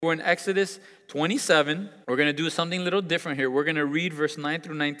We're in Exodus 27. We're going to do something a little different here. We're going to read verse 9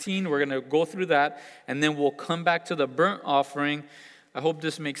 through 19. We're going to go through that, and then we'll come back to the burnt offering. I hope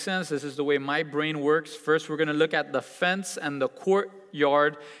this makes sense. This is the way my brain works. First, we're going to look at the fence and the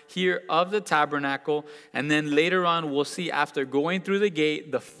courtyard here of the tabernacle. And then later on, we'll see after going through the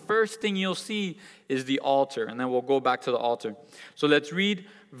gate, the first thing you'll see is the altar. And then we'll go back to the altar. So let's read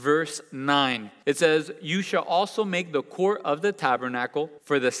verse 9. It says, "You shall also make the court of the tabernacle.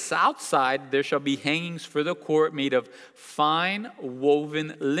 For the south side there shall be hangings for the court made of fine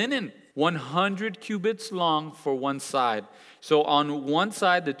woven linen, 100 cubits long for one side." So on one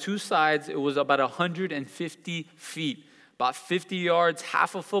side, the two sides, it was about 150 feet. About 50 yards,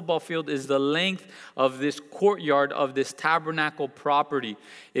 half a football field is the length of this courtyard of this tabernacle property,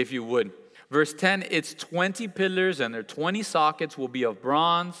 if you would. Verse 10, its 20 pillars and their 20 sockets will be of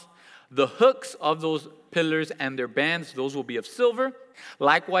bronze. The hooks of those pillars and their bands, those will be of silver.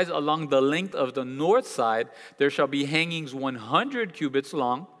 Likewise, along the length of the north side, there shall be hangings 100 cubits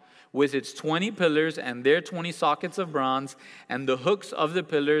long, with its 20 pillars and their 20 sockets of bronze, and the hooks of the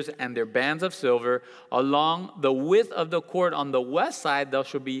pillars and their bands of silver. Along the width of the court on the west side, there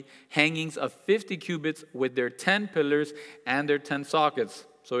shall be hangings of 50 cubits with their 10 pillars and their 10 sockets.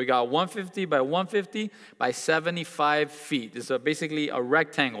 So we got 150 by 150 by 75 feet. This is basically a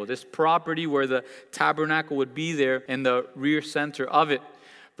rectangle, this property where the tabernacle would be there in the rear center of it.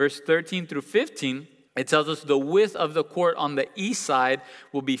 Verse 13 through 15, it tells us the width of the court on the east side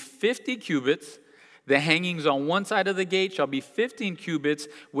will be 50 cubits. The hangings on one side of the gate shall be 15 cubits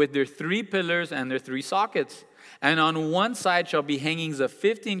with their 3 pillars and their 3 sockets. And on one side shall be hangings of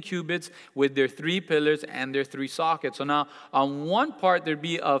 15 cubits with their 3 pillars and their 3 sockets. So now on one part there'd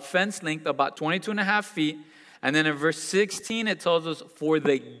be a fence length about 22 and a half feet. And then in verse 16 it tells us, for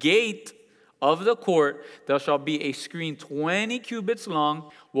the gate of the court there shall be a screen 20 cubits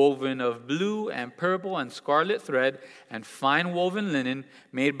long, woven of blue and purple and scarlet thread and fine woven linen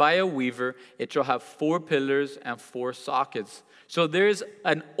made by a weaver. It shall have 4 pillars and 4 sockets. So there's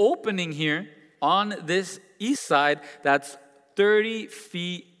an opening here on this east side that's 30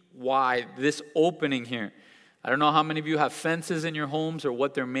 feet wide, this opening here. I don't know how many of you have fences in your homes or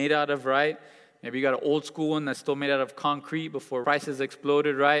what they're made out of, right? Maybe you got an old school one that's still made out of concrete before prices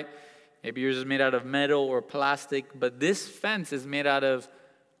exploded, right? Maybe yours is made out of metal or plastic, but this fence is made out of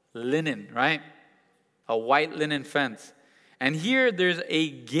linen, right? A white linen fence. And here there's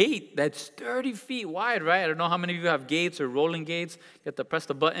a gate that's 30 feet wide, right? I don't know how many of you have gates or rolling gates. You have to press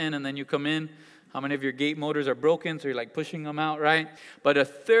the button and then you come in. How many of your gate motors are broken, so you're like pushing them out, right? But a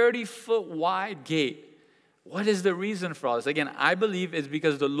 30-foot wide gate. What is the reason for all this? Again, I believe it's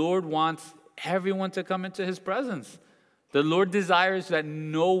because the Lord wants everyone to come into his presence. The Lord desires that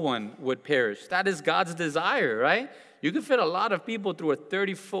no one would perish. That is God's desire, right? You can fit a lot of people through a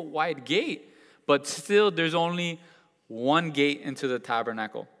 30-foot wide gate, but still there's only one gate into the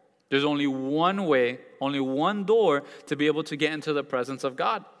tabernacle. There's only one way, only one door to be able to get into the presence of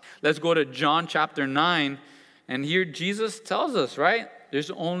God. Let's go to John chapter 9, and here Jesus tells us, right?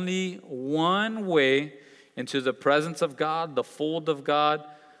 There's only one way into the presence of God, the fold of God.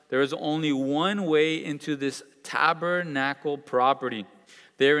 There is only one way into this tabernacle property.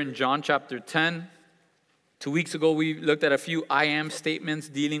 There in John chapter 10, 2 weeks ago we looked at a few I am statements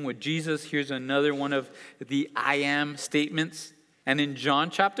dealing with Jesus. Here's another one of the I am statements. And in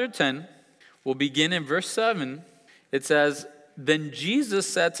John chapter 10, we'll begin in verse 7. It says, "Then Jesus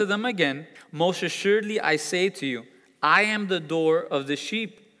said to them again, most assuredly I say to you, I am the door of the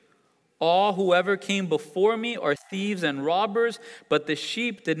sheep. All whoever came before me are thieves and robbers, but the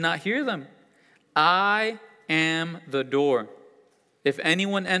sheep did not hear them. I am the door. If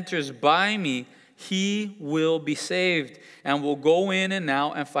anyone enters by me, he will be saved and will go in and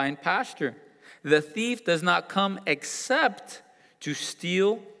out and find pasture. The thief does not come except to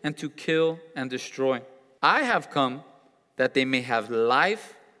steal and to kill and destroy. I have come that they may have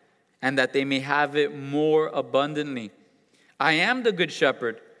life and that they may have it more abundantly. I am the good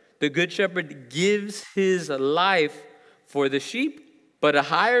shepherd. The good shepherd gives his life for the sheep. But a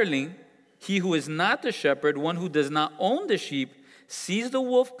hireling, he who is not the shepherd, one who does not own the sheep, sees the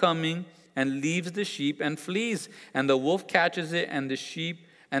wolf coming and leaves the sheep and flees. And the wolf catches it and the sheep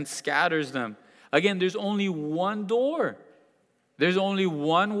and scatters them." Again, there's only one door. There's only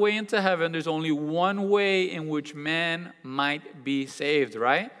one way into heaven. There's only one way in which man might be saved,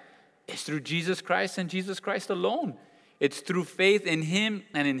 right? It's through Jesus Christ and Jesus Christ alone. It's through faith in him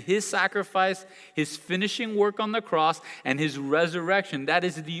and in his sacrifice, his finishing work on the cross, and his resurrection. That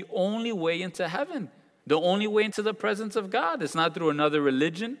is the only way into heaven. The only way into the presence of God. It's not through another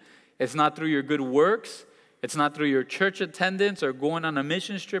religion. It's not through your good works. It's not through your church attendance or going on a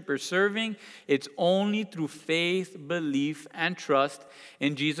mission trip or serving. It's only through faith, belief, and trust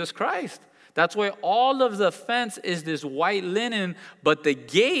in Jesus Christ. That's why all of the fence is this white linen, but the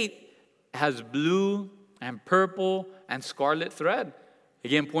gate has blue and purple and scarlet thread.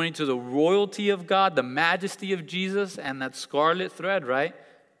 Again, pointing to the royalty of God, the majesty of Jesus, and that scarlet thread, right?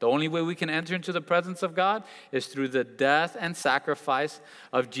 The only way we can enter into the presence of God is through the death and sacrifice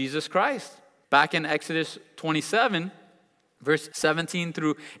of Jesus Christ. Back in Exodus 27, verse 17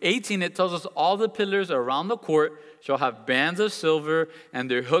 through 18, it tells us all the pillars around the court shall have bands of silver, and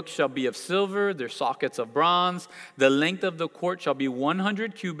their hooks shall be of silver, their sockets of bronze. The length of the court shall be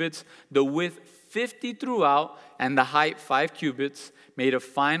 100 cubits, the width 50 throughout, and the height 5 cubits, made of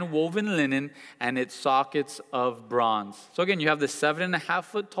fine woven linen, and its sockets of bronze. So again, you have the 7.5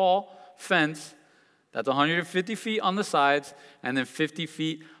 foot tall fence that's 150 feet on the sides, and then 50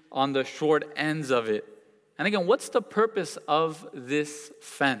 feet on the short ends of it. And again, what's the purpose of this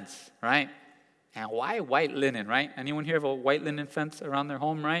fence, right? And why white linen, right? Anyone here have a white linen fence around their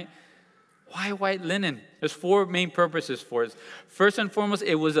home, right? Why white linen? There's 4 main purposes for it. First and foremost,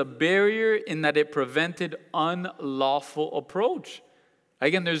 it was a barrier in that it prevented unlawful approach.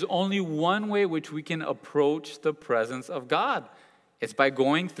 Again, there's only one way which we can approach the presence of God. It's by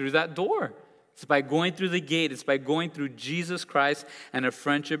going through that door. It's by going through the gate. It's by going through Jesus Christ and a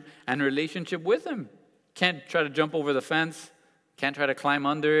friendship and relationship with Him. Can't try to jump over the fence. Can't try to climb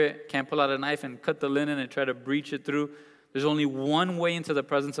under it. Can't pull out a knife and cut the linen and try to breach it through. There's only one way into the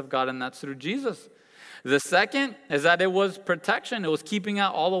presence of God, and that's through Jesus. The second is that it was protection. It was keeping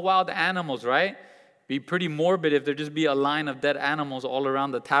out all the wild animals, right? Be pretty morbid if there just be a line of dead animals all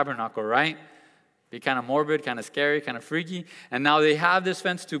around the tabernacle, right? Be kind of morbid, kind of scary, kind of freaky. And now they have this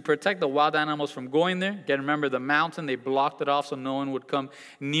fence to protect the wild animals from going there. Again, remember the mountain, they blocked it off so no one would come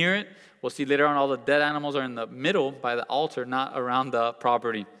near it. We'll see later on all the dead animals are in the middle by the altar, not around the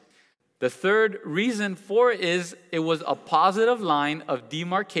property. The third reason for it is it was a positive line of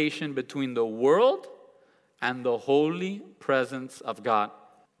demarcation between the world and the holy presence of God.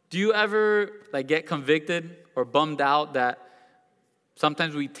 Do you ever get convicted or bummed out that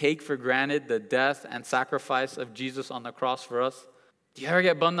sometimes we take for granted the death and sacrifice of Jesus on the cross for us? Do you ever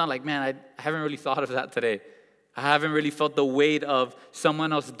get bummed out man, I haven't really thought of that today. I haven't really felt the weight of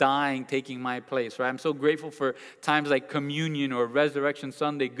someone else dying, taking my place, right? I'm so grateful for times like Communion or Resurrection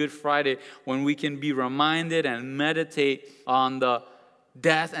Sunday, Good Friday, when we can be reminded and meditate on the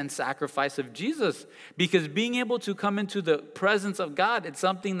death and sacrifice of Jesus. Because being able to come into the presence of God, it's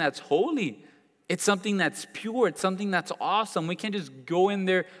something that's holy. It's something that's pure. It's something that's awesome. We can't just go in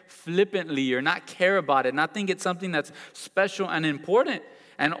there flippantly or not care about it, not think it's something that's special and important.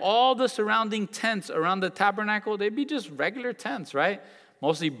 And all the surrounding tents around the tabernacle, they'd be just regular tents, right?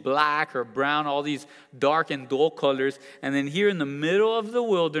 Mostly black or brown, all these dark and dull colors. And then here in the middle of the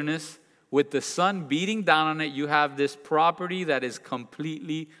wilderness, with the sun beating down on it, you have this property that is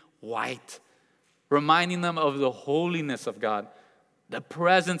completely white, reminding them of the holiness of God, the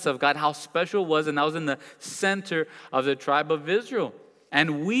presence of God, how special it was, and that was in the center of the tribe of Israel.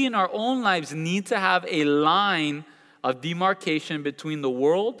 And we in our own lives need to have a line of demarcation between the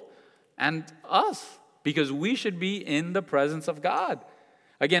world and us, because we should be in the presence of God.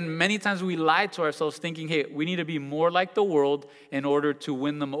 Again, many times we lie to ourselves thinking, hey, we need to be more like the world in order to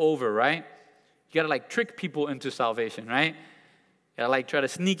win them over, right? You got to trick people into salvation, right? You got to try to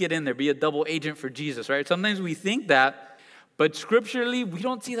sneak it in there, be a double agent for Jesus, right? Sometimes we think that, but scripturally, we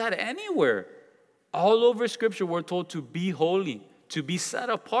don't see that anywhere. All over Scripture, we're told to be holy, to be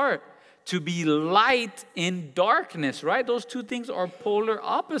set apart, to be light in darkness, right? Those two things are polar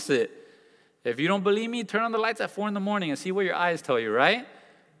opposite. If you don't believe me, turn on the lights at 4 a.m. and see what your eyes tell you, right?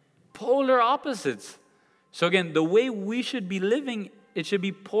 Polar opposites. So again, the way we should be living, it should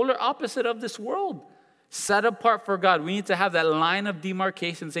be polar opposite of this world. Set apart for God. We need to have that line of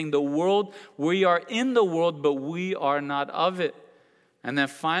demarcation saying the world, we are in the world, but we are not of it. And then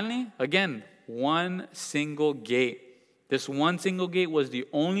finally, again, one single gate. This one single gate was the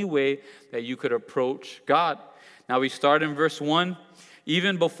only way that you could approach God. Now we start in verse 1.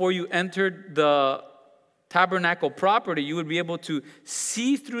 Even before you entered the tabernacle property, you would be able to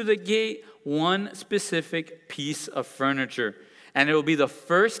see through the gate one specific piece of furniture. And it will be the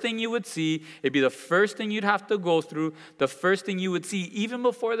first thing you would see. It'd be the first thing you'd have to go through, the first thing you would see even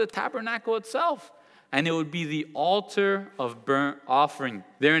before the tabernacle itself. And it would be the altar of burnt offering.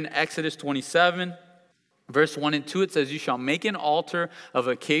 There in Exodus 27, verse 1 and 2, it says, you shall make an altar of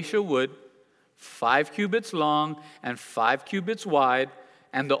acacia wood, 5 cubits long and 5 cubits wide,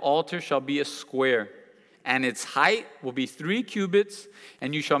 and the altar shall be a square. And its height will be 3 cubits,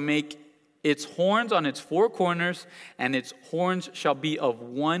 and you shall make its horns on its four corners, and its horns shall be of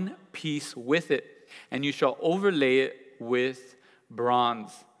one piece with it, and you shall overlay it with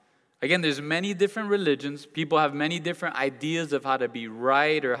bronze. Again, there's many different religions. People have many different ideas of how to be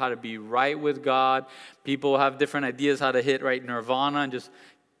right or how to be right with God. People have different ideas how to hit right nirvana and just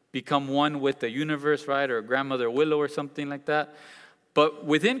become one with the universe, right? Or Grandmother Willow or something like that. But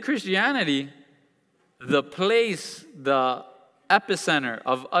within Christianity, the place, the epicenter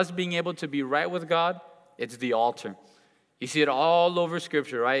of us being able to be right with God, it's the altar. You see it all over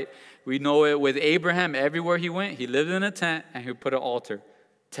Scripture, right? We know it with Abraham. Everywhere he went, he lived in a tent and he put an altar.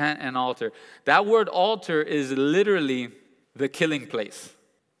 Tent and altar. That word altar is literally the killing place.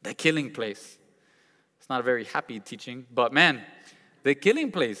 The killing place. It's not a very happy teaching, but man, the killing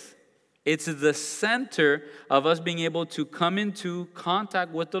place. It's the center of us being able to come into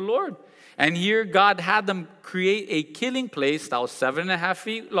contact with the Lord. And here God had them create a killing place that was 7.5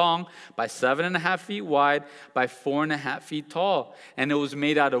 feet long by 7.5 feet wide by 4.5 feet tall. And it was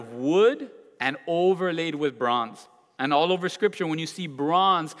made out of wood and overlaid with bronze. And all over Scripture, when you see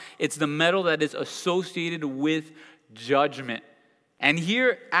bronze, it's the metal that is associated with judgment. And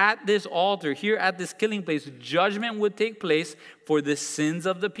here at this altar, here at this killing place, judgment would take place for the sins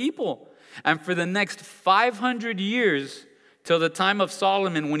of the people. And for the next 500 years, till the time of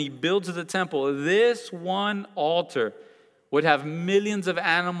Solomon, when he builds the temple, this one altar would have millions of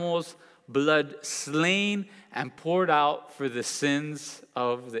animals, blood slain and poured out for the sins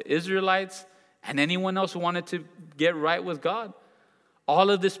of the Israelites and anyone else who wanted to get right with God.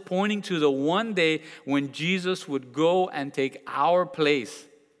 All of this pointing to the one day when Jesus would go and take our place,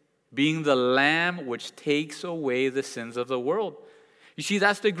 being the Lamb which takes away the sins of the world. You see,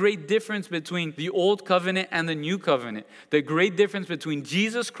 that's the great difference between the Old Covenant and the New Covenant. The great difference between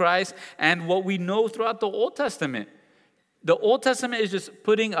Jesus Christ and what we know throughout the Old Testament. The Old Testament is just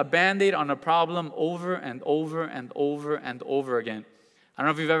putting a Band-Aid on a problem over and over and over and over again. I don't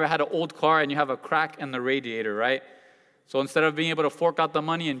know if you've ever had an old car and you have a crack in the radiator, right? So instead of being able to fork out the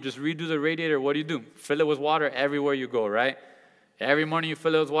money and just redo the radiator, what do? Fill it with water everywhere you go, right? Every morning you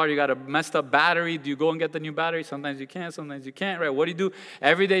fill it with water. You got a messed up battery. Do you go and get the new battery? Sometimes you can, sometimes you can't, right? What do?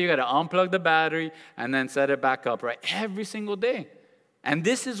 Every day you got to unplug the battery and then set it back up, right? Every single day. And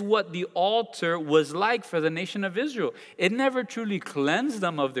this is what the altar was like for the nation of Israel. It never truly cleansed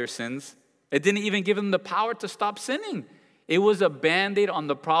them of their sins. It didn't even give them the power to stop sinning. It was a Band-Aid on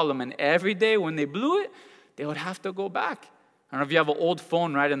the problem. And every day when they blew it, they would have to go back. I don't know if you have an old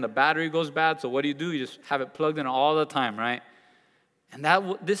phone, right, and the battery goes bad. So what do? You just have it plugged in all the time, right? And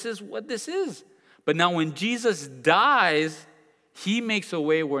this is what this is. But now when Jesus dies, he makes a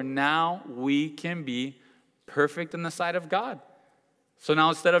way where now we can be perfect in the sight of God. So now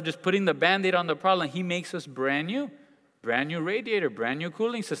instead of just putting the Band-Aid on the problem, he makes us brand new. Brand new radiator, brand new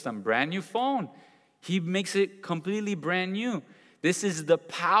cooling system, brand new phone. He makes it completely brand new. This is the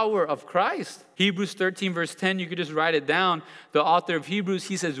power of Christ. Hebrews 13 verse 10, you could just write it down. The author of Hebrews,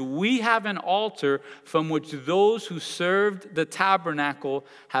 he says, we have an altar from which those who served the tabernacle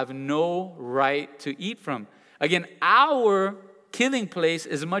have no right to eat from. Again, our killing place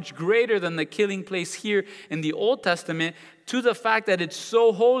is much greater than the killing place here in the Old Testament, to the fact that it's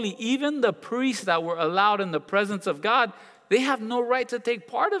so holy. Even the priests that were allowed in the presence of God, they have no right to take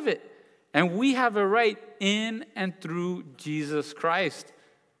part of it. And we have a right in and through Jesus Christ.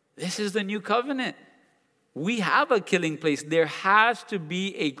 This is the new covenant. We have a killing place. There has to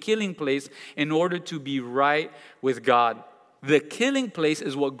be a killing place in order to be right with God. The killing place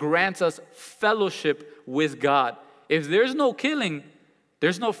is what grants us fellowship with God. If there's no killing,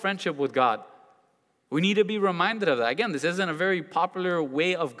 there's no friendship with God. We need to be reminded of that. Again, this isn't a very popular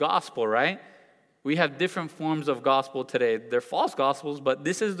way of gospel, right? We have different forms of gospel today. They're false gospels, but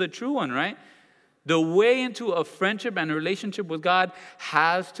this is the true one, right? The way into a friendship and relationship with God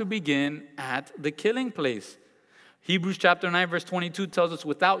has to begin at the killing place. Hebrews chapter 9, verse 22 tells us,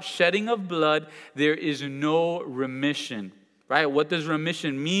 without shedding of blood, there is no remission, right? What does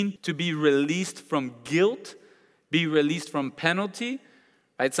remission mean? To be released from guilt, be released from penalty,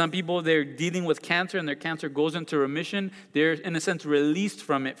 right? Some people, they're dealing with cancer and their cancer goes into remission. They're, in a sense, released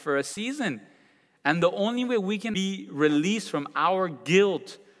from it for a season. And the only way we can be released from our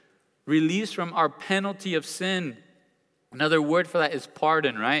guilt, released from our penalty of sin, another word for that is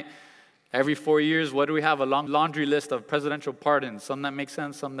pardon, right? Every 4 years, what do we have? A long laundry list of presidential pardons. Some that make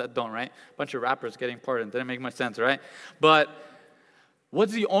sense, some that don't, right? A bunch of rappers getting pardoned. Didn't make much sense, right? But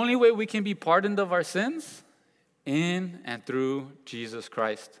what's the only way we can be pardoned of our sins? In and through Jesus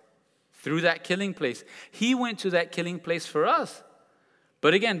Christ. Through that killing place. He went to that killing place for us.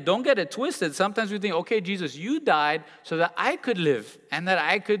 But again, don't get it twisted. Sometimes we think, okay, Jesus, you died so that I could live and that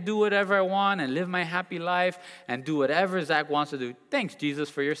I could do whatever I want and live my happy life and do whatever Zach wants to do. Thanks, Jesus,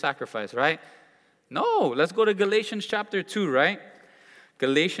 for your sacrifice, right? No, let's go to Galatians chapter 2, right?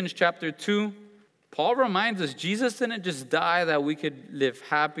 Galatians chapter 2, Paul reminds us Jesus didn't just die that we could live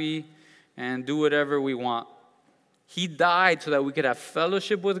happy and do whatever we want. He died so that we could have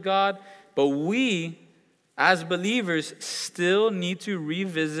fellowship with God, but we, as believers, still need to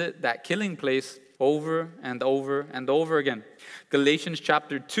revisit that killing place over and over and over again. Galatians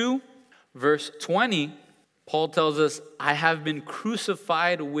chapter 2, verse 20, Paul tells us, I have been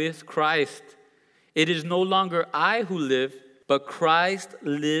crucified with Christ. It is no longer I who live, but Christ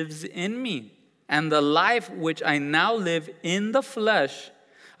lives in me. And the life which I now live in the flesh,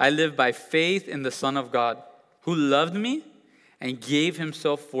 I live by faith in the Son of God, who loved me and gave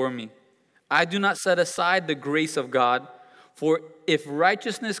himself for me. I do not set aside the grace of God, for if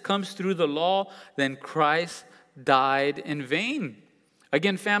righteousness comes through the law, then Christ died in vain.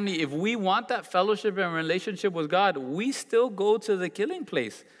 Again, family, if we want that fellowship and relationship with God, we still go to the killing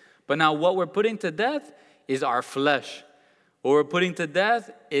place. But now what we're putting to death is our flesh. What we're putting to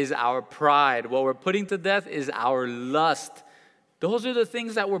death is our pride. What we're putting to death is our lust. Those are the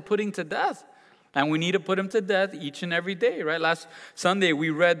things that we're putting to death. And we need to put them to death each and every day, right? Last Sunday, we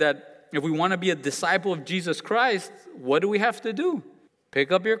read that if we want to be a disciple of Jesus Christ, what do we have to do?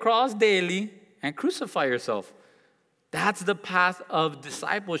 Pick up your cross daily and crucify yourself. That's the path of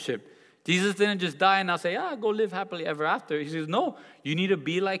discipleship. Jesus didn't just die and now say, go live happily ever after. He says, no, you need to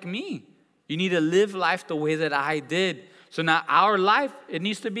be like me. You need to live life the way that I did. So now our life, it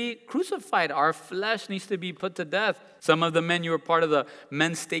needs to be crucified. Our flesh needs to be put to death. Some of the men, you were part of the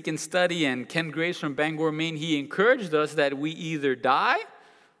Men's Stake and Study, and Ken Grace from Bangor, Maine, he encouraged us that we either die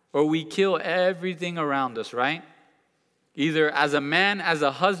or we kill everything around us, right? Either as a man, as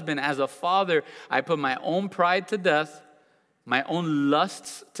a husband, as a father, I put my own pride to death, my own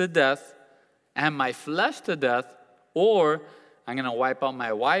lusts to death, and my flesh to death, or I'm going to wipe out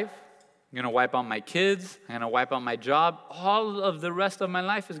my wife, I'm going to wipe out my kids, I'm going to wipe out my job. All of the rest of my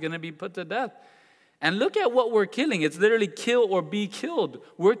life is going to be put to death. And look at what we're killing. It's literally kill or be killed.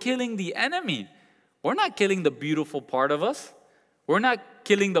 We're killing the enemy. We're not killing the beautiful part of us. We're not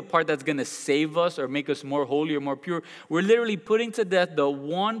killing the part that's going to save us or make us more holy or more pure. We're literally putting to death the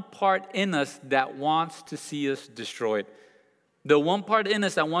one part in us that wants to see us destroyed. The one part in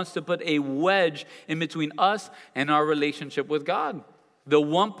us that wants to put a wedge in between us and our relationship with God. The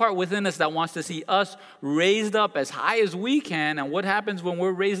one part within us that wants to see us raised up as high as we can. And what happens when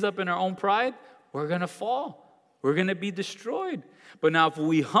we're raised up in our own pride? We're going to fall. We're going to be destroyed. But now if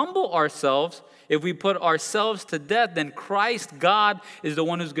we humble ourselves, if we put ourselves to death, then Christ, God, is the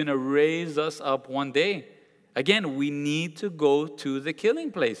one who's going to raise us up one day. Again, we need to go to the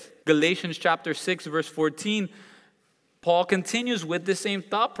killing place. Galatians chapter 6, verse 14, Paul continues with the same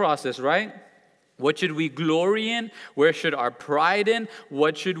thought process, right? What should we glory in? Where should our pride in?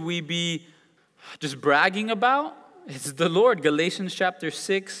 What should we be just bragging about? It's the Lord. Galatians chapter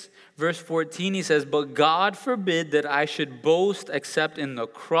 6, verse 14, he says, but God forbid that I should boast except in the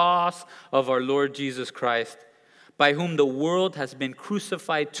cross of our Lord Jesus Christ, by whom the world has been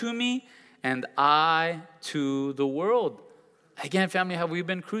crucified to me, and I to the world. Again, family, have we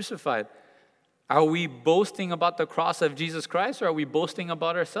been crucified? Are we boasting about the cross of Jesus Christ, or are we boasting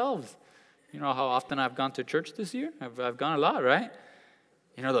about ourselves? You know how often I've gone to church this year? I've gone a lot, right?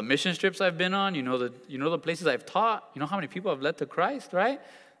 You know the mission trips I've been on. You know the places I've taught. You know how many people I've led to Christ, right?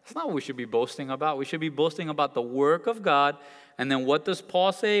 That's not what we should be boasting about. We should be boasting about the work of God. And then what does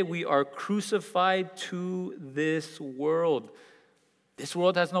Paul say? We are crucified to this world. This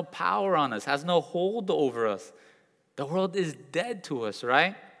world has no power on us, has no hold over us. The world is dead to us,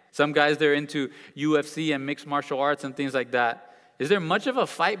 right? Some guys, they're into UFC and mixed martial arts and things like that. Is there much of a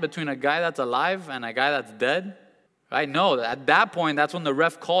fight between a guy that's alive and a guy that's dead? Right? No, at that point, that's when the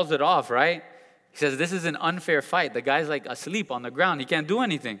ref calls it off, right? He says, this is an unfair fight. The guy's like asleep on the ground. He can't do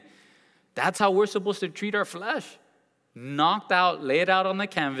anything. That's how we're supposed to treat our flesh. Knocked out, laid out on the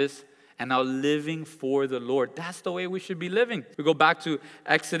canvas, and now living for the Lord. That's the way we should be living. We go back to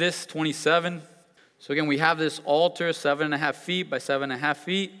Exodus 27. So again, we have this altar, 7.5 feet by 7.5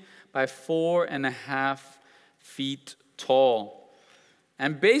 feet by 4.5 feet tall.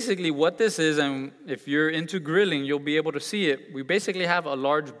 And basically what this is, and if you're into grilling, you'll be able to see it. We basically have a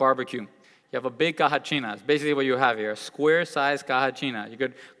large barbecue. You have a big cajachina. It's basically what you have here, a square-sized cajachina. You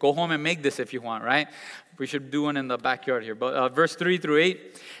could go home and make this if you want, right? We should do one in the backyard here. But verse 3 through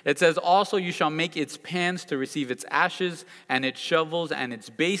 8, it says, also you shall make its pans to receive its ashes, and its shovels, and its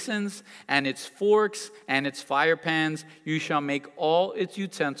basins, and its forks, and its fire pans. You shall make all its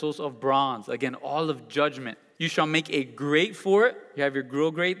utensils of bronze. Again, all of judgment. You shall make a grate for it. You have your grill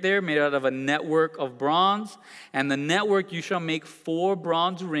grate there, made out of a network of bronze. And the network you shall make 4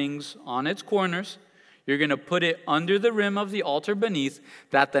 bronze rings on its corners. You're going to put it under the rim of the altar beneath,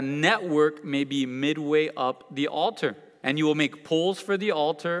 that the network may be midway up the altar. And you will make poles for the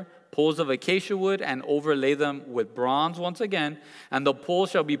altar, poles of acacia wood, and overlay them with bronze once again. And the pole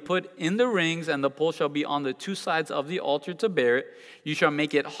shall be put in the rings, and the pole shall be on the 2 sides of the altar to bear it. You shall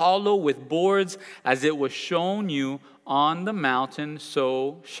make it hollow with boards, as it was shown you on the mountain,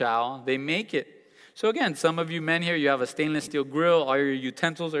 so shall they make it. So again, some of you men here, you have a stainless steel grill. All your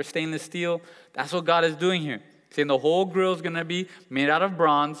utensils are stainless steel. That's what God is doing here. Saying the whole grill is going to be made out of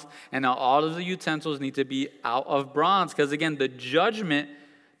bronze, and now all of the utensils need to be out of bronze. Because again, the judgment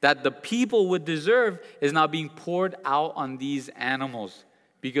that the people would deserve is now being poured out on these animals.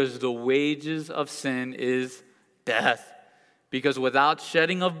 Because the wages of sin is death. Because without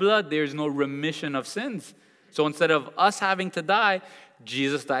shedding of blood, there's no remission of sins. So instead of us having to die,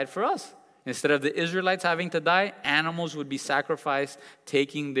 Jesus died for us. Instead of the Israelites having to die, animals would be sacrificed,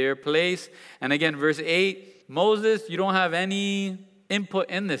 taking their place. And again, verse 8, Moses, you don't have any input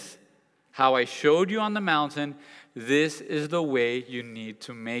in this. How I showed you on the mountain, this is the way you need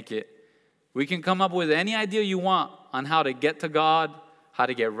to make it. We can come up with any idea you want on how to get to God, how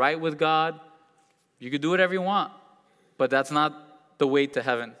to get right with God. You can do whatever you want, but that's not the way to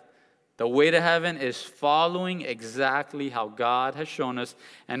heaven. The way to heaven is following exactly how God has shown us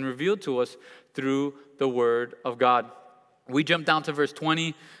and revealed to us through the Word of God. We jump down to verse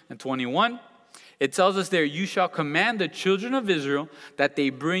 20 and 21. It tells us there, you shall command the children of Israel that they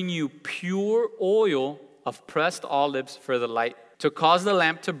bring you pure oil of pressed olives for the light, to cause the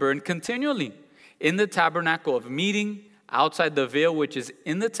lamp to burn continually. In the tabernacle of meeting, outside the veil which is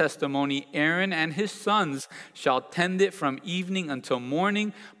in the testimony, Aaron and his sons shall tend it from evening until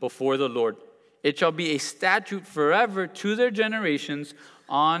morning before the Lord. It shall be a statute forever to their generations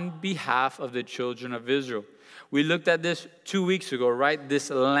on behalf of the children of Israel. We looked at this 2 weeks ago, right? This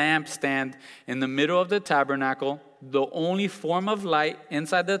lampstand in the middle of the tabernacle. The only form of light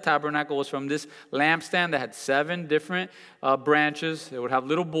inside the tabernacle was from this lampstand that had 7 different branches. It would have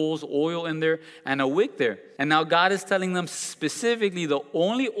little bowls, oil in there, and a wick there. And now God is telling them specifically the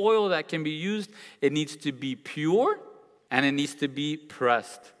only oil that can be used, it needs to be pure and it needs to be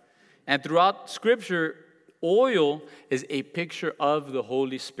pressed. And throughout Scripture, oil is a picture of the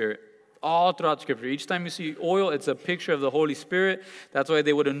Holy Spirit. All throughout Scripture. Each time you see oil, it's a picture of the Holy Spirit. That's why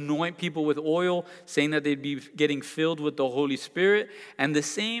they would anoint people with oil, saying that they'd be getting filled with the Holy Spirit. And the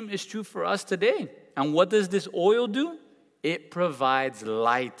same is true for us today. And what does this oil do? It provides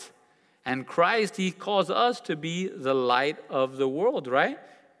light. And Christ, He calls us to be the light of the world, right?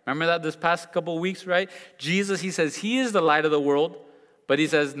 Remember that this past couple weeks, right? Jesus, He says He is the light of the world. But He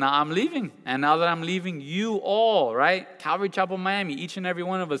says, now I'm leaving. And now that I'm leaving, you all, right? Calvary Chapel, Miami, each and every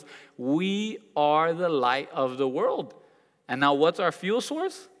one of us, we are the light of the world. And now what's our fuel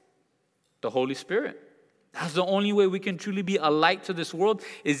source? The Holy Spirit. That's the only way we can truly be a light to this world,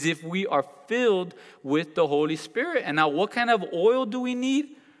 is if we are filled with the Holy Spirit. And now what kind of oil do we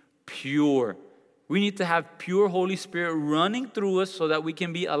need? Pure. We need to have pure Holy Spirit running through us so that we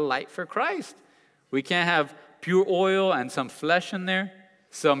can be a light for Christ. We can't have pure oil and some flesh in there,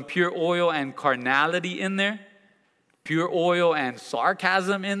 some pure oil and carnality in there, pure oil and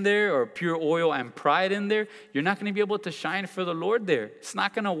sarcasm in there, or pure oil and pride in there. You're not going to be able to shine for the Lord there. It's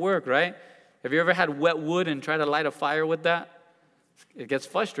not going to work, right? Have you ever had wet wood and try to light a fire with that? It gets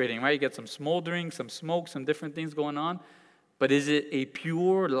frustrating, right? You get some smoldering, some smoke, some different things going on. But is it a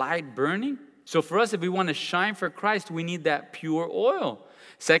pure light burning? So for us, if we want to shine for Christ, we need that pure oil.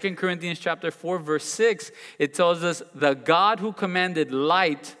 2 Corinthians chapter 4, verse 6, it tells us, the God who commanded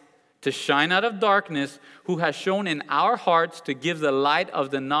light to shine out of darkness, who has shown in our hearts to give the light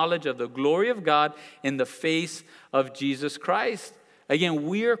of the knowledge of the glory of God in the face of Jesus Christ. Again,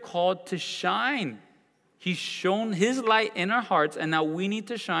 we are called to shine. He's shown His light in our hearts, and now we need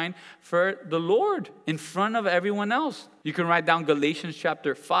to shine for the Lord in front of everyone else. You can write down Galatians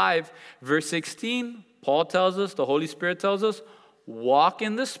chapter 5, verse 16. Paul tells us, the Holy Spirit tells us, walk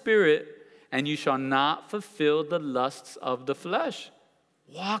in the Spirit, and you shall not fulfill the lusts of the flesh.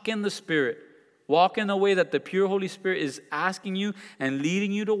 Walk in the Spirit. Walk in the way that the pure Holy Spirit is asking you and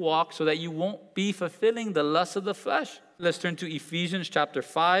leading you to walk, so that you won't be fulfilling the lusts of the flesh. Let's turn to Ephesians chapter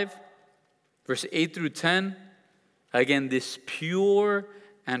 5, verse 8 through 10. Again, this pure,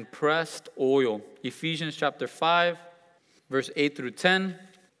 and pressed oil. Ephesians chapter 5, verse 8 through 10,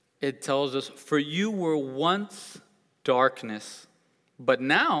 it tells us, "For you were once darkness, but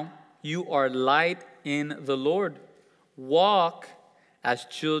now you are light in the Lord. Walk as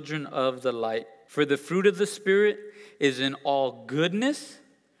children of the light. For the fruit of the Spirit is in all goodness,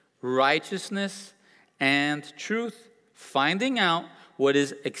 righteousness, and truth, finding out what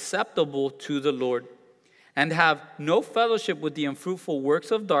is acceptable to the Lord. And have no fellowship with the unfruitful works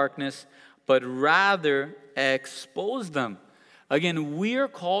of darkness, but rather expose them." Again, we are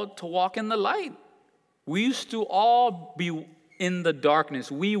called to walk in the light. We used to all be in the darkness.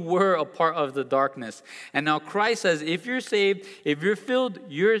 We were a part of the darkness. And now Christ says, if you're saved, if you're filled,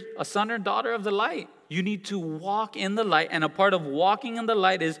 you're a son or daughter of the light. You need to walk in the light. And a part of walking in the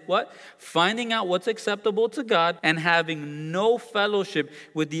light is what? Finding out what's acceptable to God and having no fellowship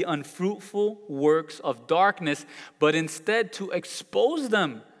with the unfruitful works of darkness, but instead to expose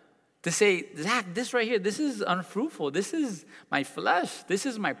them. To say, Zach, this right here, this is unfruitful. This is my flesh. This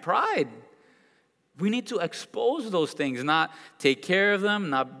is my pride. We need to expose those things, not take care of them,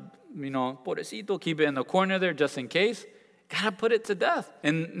 not, pobrecito, keep it in the corner there just in case. Gotta put it to death.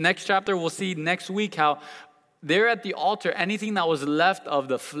 In next chapter, we'll see next week how there at the altar, anything that was left of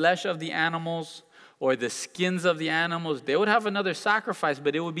the flesh of the animals or the skins of the animals, they would have another sacrifice,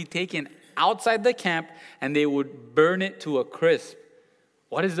 but it would be taken outside the camp and they would burn it to a crisp.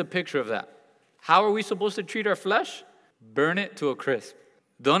 What is the picture of that? How are we supposed to treat our flesh? Burn it to a crisp.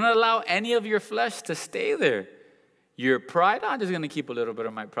 Don't allow any of your flesh to stay there. Your pride, I'm just going to keep a little bit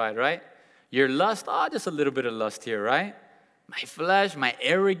of my pride, right? Your lust, just a little bit of lust here, right? My flesh, my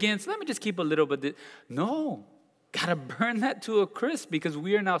arrogance, let me just keep a little bit. No, got to burn that to a crisp because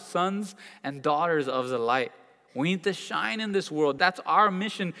we are now sons and daughters of the light. We need to shine in this world. That's our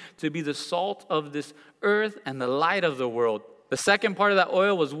mission, to be the salt of this earth and the light of the world. The second part of that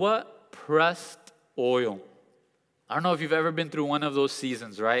oil was what? Pressed oil. I don't know if you've ever been through one of those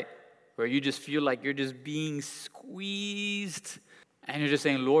seasons, right? Where you just feel like you're just being squeezed and you're just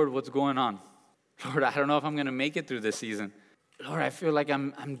saying, Lord, what's going on? Lord, I don't know if I'm going to make it through this season. Lord, I feel like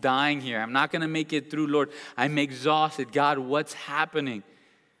I'm dying here. I'm not going to make it through, Lord. I'm exhausted. God, what's happening?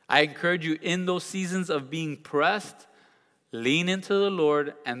 I encourage you in those seasons of being pressed, lean into the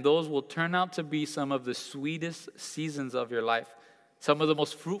Lord, and those will turn out to be some of the sweetest seasons of your life, some of the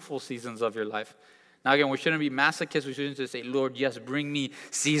most fruitful seasons of your life. Now, again, we shouldn't be masochists. We shouldn't just say, Lord, yes, bring me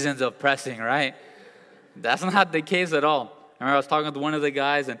seasons of pressing, right? That's not the case at all. I remember I was talking to one of the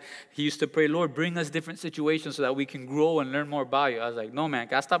guys, and he used to pray, Lord, bring us different situations so that we can grow and learn more about you. I was like, no, man,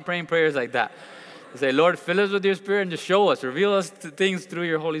 gotta stop praying prayers like that. I say, Lord, fill us with your Spirit and just show us, reveal us things through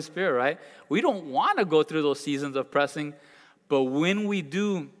your Holy Spirit, right? We don't want to go through those seasons of pressing, but when we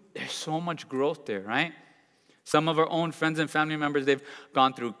do, there's so much growth there, right? Some of our own friends and family members, they've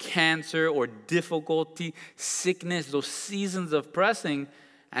gone through cancer or difficulty, sickness, those seasons of pressing.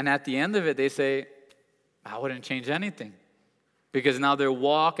 And at the end of it, they say, I wouldn't change anything. Because now their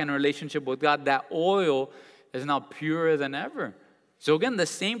walk and relationship with God, that oil is now purer than ever. So again, the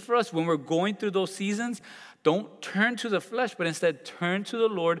same for us. When we're going through those seasons, don't turn to the flesh, but instead turn to the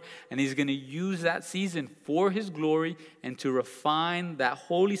Lord, and He's going to use that season for His glory and to refine that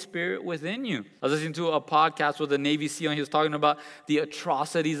Holy Spirit within you. I was listening to a podcast with a Navy SEAL, and he was talking about the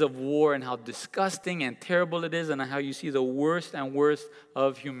atrocities of war and how disgusting and terrible it is, and how you see the worst and worst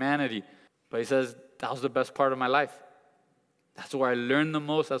of humanity. But he says, that was the best part of my life. That's where I learned the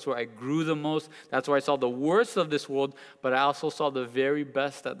most. That's where I grew the most. That's where I saw the worst of this world, but I also saw the very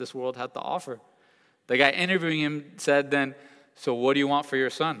best that this world had to offer. The guy interviewing him said then, so what do you want for your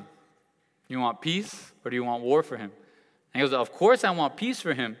son? You want peace or do you want war for him? And he goes, of course I want peace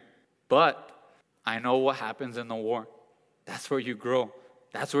for him, but I know what happens in the war. That's where you grow.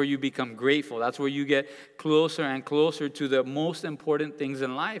 That's where you become grateful. That's where you get closer and closer to the most important things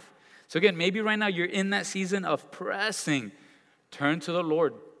in life. So again, maybe right now you're in that season of pressing. Turn to the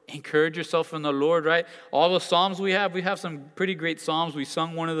Lord. Encourage yourself in the Lord, right? All the psalms we have some pretty great psalms. We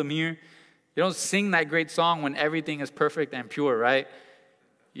sung one of them here. You don't sing that great song when everything is perfect and pure, right?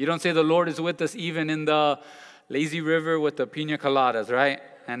 You don't say the Lord is with us even in the lazy river with the pina coladas, right?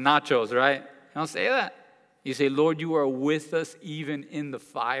 And nachos, right? You don't say that. You say, Lord, you are with us even in the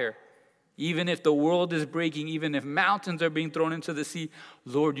fire. Even if the world is breaking, even if mountains are being thrown into the sea,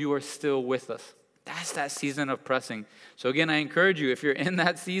 Lord, you are still with us. That's that season of pressing. So again, I encourage you, if you're in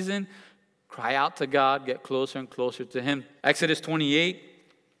that season, cry out to God, get closer and closer to Him. Exodus 28.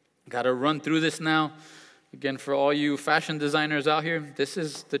 Got to run through this now. Again, for all you fashion designers out here, this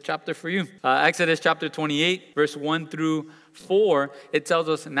is the chapter for you. Exodus chapter 28, verse 1 through 4, it tells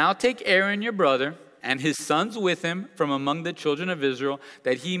us, now take Aaron your brother and his sons with him from among the children of Israel,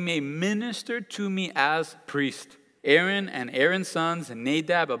 that he may minister to me as priest. Aaron and Aaron's sons, and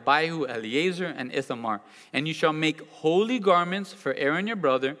Nadab, Abihu, Eleazar, and Ithamar. And you shall make holy garments for Aaron your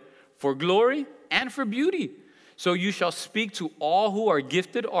brother, for glory and for beauty. So you shall speak to all who are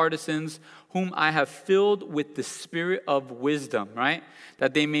gifted artisans, whom I have filled with the spirit of wisdom, right?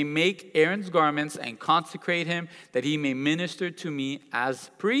 That they may make Aaron's garments and consecrate him, that he may minister to me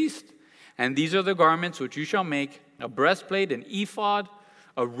as priest. And these are the garments which you shall make: a breastplate, an ephod,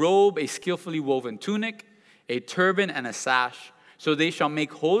 a robe, a skillfully woven tunic, a turban, and a sash. So they shall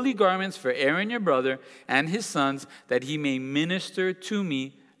make holy garments for Aaron your brother and his sons, that he may minister to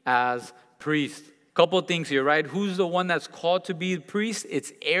me as priest. Couple of things here, right? Who's the one that's called to be priest?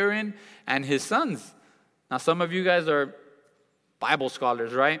 It's Aaron and his sons. Now, some of you guys are Bible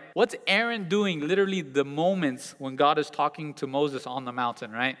scholars, right? What's Aaron doing literally the moments when God is talking to Moses on the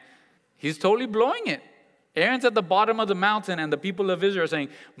mountain, right? He's totally blowing it. Aaron's at the bottom of the mountain, and the people of Israel are saying,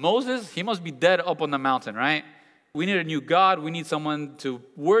 Moses, he must be dead up on the mountain, right? We need a new God. We need someone to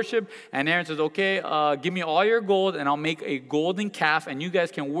worship. And Aaron says, okay, give me all your gold, and I'll make a golden calf, and you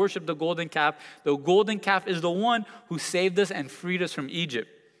guys can worship the golden calf. The golden calf is the one who saved us and freed us from Egypt.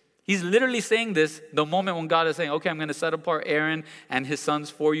 He's literally saying this the moment when God is saying, okay, I'm going to set apart Aaron and his sons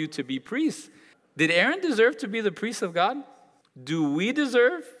for you to be priests. Did Aaron deserve to be the priest of God? Do we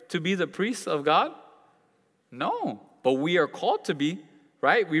deserve to be the priests of God? No, but we are called to be,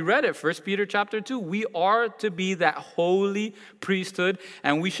 right? We read it, 1 Peter chapter 2. We are to be that holy priesthood,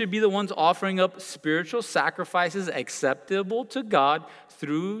 and we should be the ones offering up spiritual sacrifices acceptable to God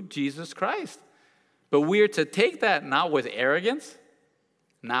through Jesus Christ. But we are to take that not with arrogance,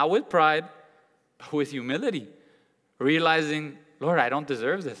 not with pride, but with humility, realizing, Lord, I don't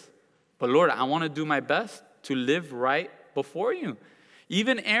deserve this. But Lord, I want to do my best to live right before you.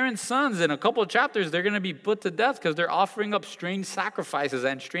 Even Aaron's sons, in a couple of chapters, they're going to be put to death because they're offering up strange sacrifices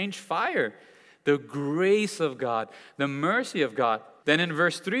and strange fire. The grace of God, the mercy of God. Then in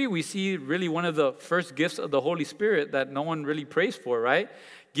verse 3, we see really one of the first gifts of the Holy Spirit that no one really prays for, right?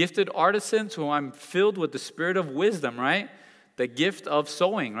 Gifted artisans who I'm filled with the spirit of wisdom, right? The gift of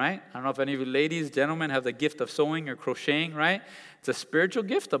sewing, right? I don't know if any of you ladies, gentlemen have the gift of sewing or crocheting, right? It's a spiritual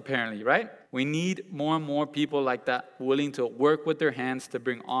gift apparently, right? We need more and more people like that, willing to work with their hands to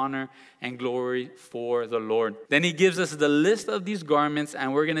bring honor and glory for the Lord. Then he gives us the list of these garments,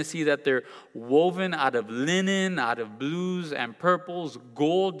 and we're going to see that they're woven out of linen, out of blues and purples,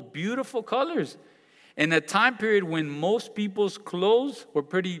 gold, beautiful colors. In a time period when most people's clothes were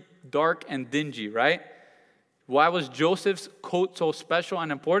pretty dark and dingy, right? Why was Joseph's coat so special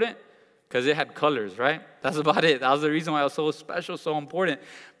and important? Because it had colors, right? That's about it. That was the reason why it was so special, so important.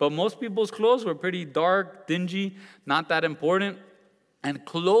 But most people's clothes were pretty dark, dingy, not that important. And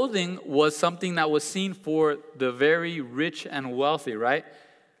clothing was something that was seen for the very rich and wealthy, right?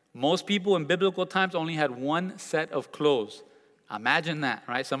 Most people in biblical times only had one set of clothes. Imagine that,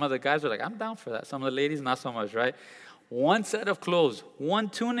 right? Some of the guys are like, I'm down for that. Some of the ladies, not so much, right? One set of clothes, one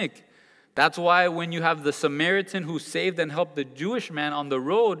tunic. That's why when you have the Samaritan who saved and helped the Jewish man on the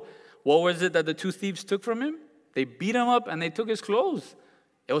road, what was it that the two thieves took from him? They beat him up and they took his clothes.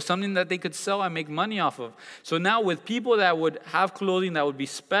 It was something that they could sell and make money off of. So now with people that would have clothing that would be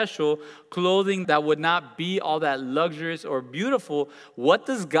special, clothing that would not be all that luxurious or beautiful, what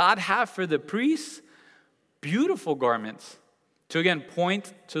does God have for the priests? Beautiful garments. To again,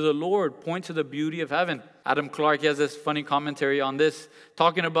 point to the Lord, point to the beauty of heaven. Adam Clark, he has this funny commentary on this,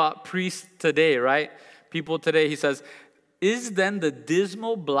 talking about priests today, right? People today, he says, is then the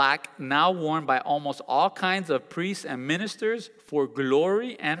dismal black now worn by almost all kinds of priests and ministers for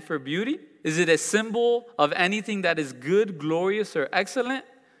glory and for beauty? Is it a symbol of anything that is good, glorious, or excellent?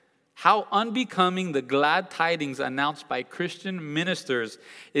 How unbecoming the glad tidings announced by Christian ministers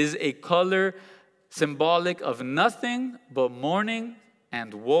is a color symbolic of nothing but mourning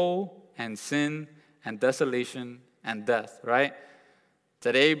and woe and sin and desolation and death, right?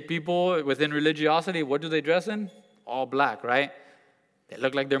 Today, people within religiosity, what do they dress in? All black, right? They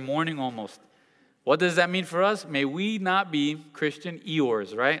look like they're mourning almost. What does that mean for us? May we not be Christian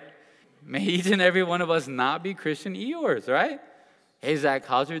Eeyores, right? May each and every one of us not be Christian Eeyores, right? Hey, Zach,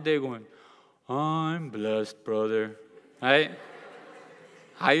 how's your day going? I'm blessed, brother, right?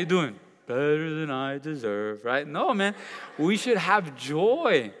 How you doing? Better than I deserve, right? No, man. We should have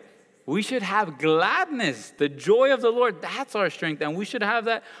joy. We should have gladness. The joy of the Lord, that's our strength. And we should have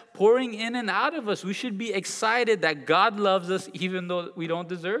that pouring in and out of us. We should be excited that God loves us even though we don't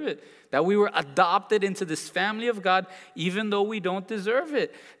deserve it. That we were adopted into this family of God even though we don't deserve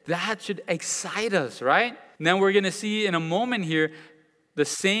it. That should excite us, right? And then we're going to see in a moment here The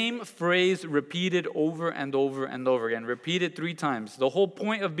same phrase repeated over and over and over again, repeated 3 times. The whole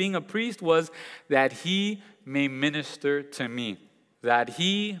point of being a priest was that he may minister to me. That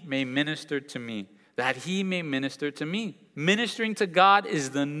he may minister to me. That he may minister to me. Ministering to God is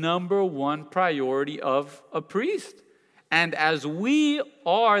the number one priority of a priest. And as we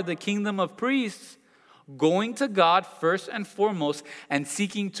are the kingdom of priests, going to God first and foremost and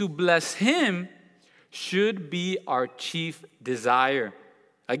seeking to bless him should be our chief desire.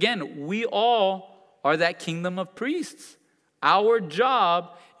 Again, we all are that kingdom of priests. Our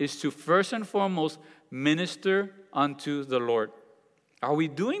job is to first and foremost minister unto the Lord. Are we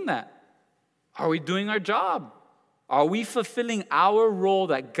doing that? Are we doing our job? Are we fulfilling our role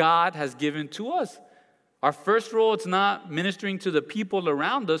that God has given to us? Our first role, it's not ministering to the people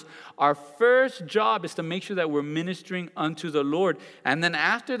around us. Our first job is to make sure that we're ministering unto the Lord. And then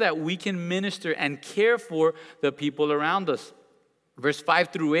after that, we can minister and care for the people around us. Verse 5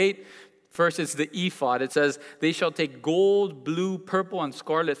 through 8, first it's the ephod. It says, they shall take gold, blue, purple, and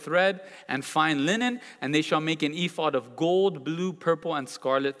scarlet thread and fine linen, and they shall make an ephod of gold, blue, purple, and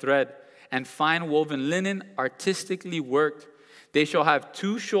scarlet thread, and fine woven linen, artistically worked. They shall have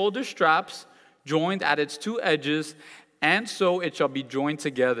 2 shoulder straps, joined at its 2 edges, and so it shall be joined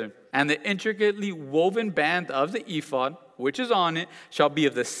together. And the intricately woven band of the ephod, which is on it, shall be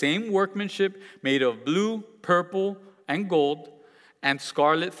of the same workmanship, made of blue, purple, and gold, and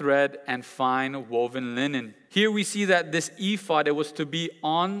scarlet thread, and fine woven linen. Here we see that this ephod, it was to be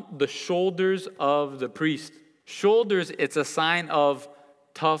on the shoulders of the priest. Shoulders, it's a sign of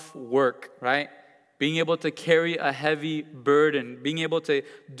tough work, right? Being able to carry a heavy burden, being able to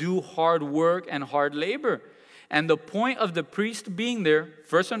do hard work and hard labor. And the point of the priest being there,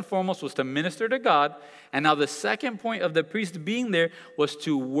 first and foremost, was to minister to God. And now the second point of the priest being there was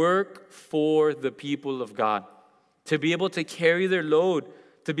to work for the people of God. To be able to carry their load,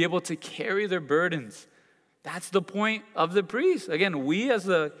 to be able to carry their burdens. That's the point of the priest. Again, we as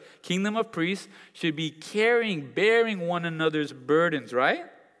the kingdom of priests should be bearing one another's burdens, right?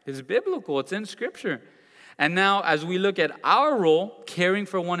 It's biblical. It's in Scripture. And now as we look at our role, caring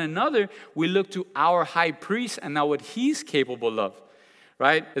for one another, we look to our high priest and now what he's capable of,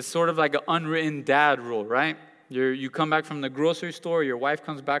 right? It's sort of like an unwritten dad rule, right? You come back from the grocery store, your wife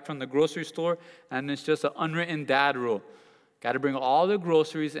comes back from the grocery store, and it's just an unwritten dad rule. Got to bring all the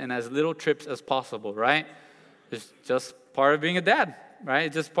groceries in as little trips as possible, right? It's just part of being a dad, right?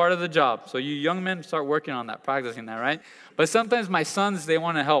 It's just part of the job. So you young men start working on that, practicing that, right? But sometimes my sons, they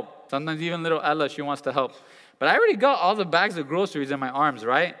want to help. Sometimes even little Ella, she wants to help. But I already got all the bags of groceries in my arms,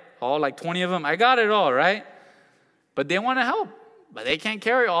 right? All like 20 of them. I got it all, right? But they want to help. But they can't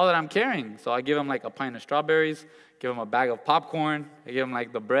carry all that I'm carrying. So I give them like a pint of strawberries, give them a bag of popcorn, I give them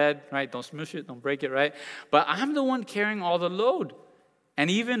like the bread, right? Don't smush it, don't break it, right? But I'm the one carrying all the load. And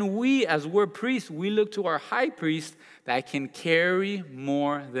even we, as we're priests, we look to our high priest that can carry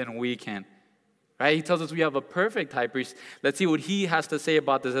more than we can. Right? He tells us we have a perfect high priest. Let's see what he has to say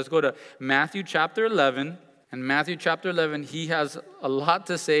about this. Let's go to Matthew chapter 11. In Matthew chapter 11, he has a lot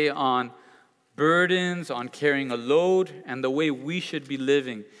to say on burdens, on carrying a load, and the way we should be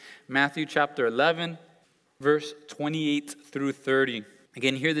living. Matthew chapter 11, verse 28 through 30.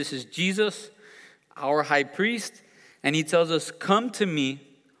 Again, here this is Jesus, our high priest, and he tells us, "Come to me,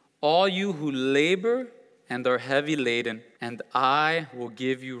 all you who labor and are heavy laden, and I will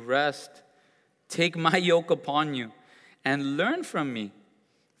give you rest. Take my yoke upon you and learn from me,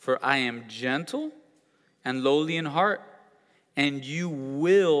 for I am gentle and lowly in heart, and you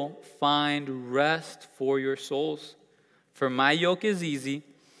will find rest for your souls. For my yoke is easy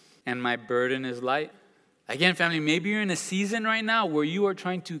and my burden is light." Again, family, maybe you're in a season right now where you are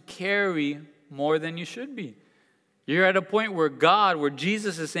trying to carry more than you should be. You're at a point where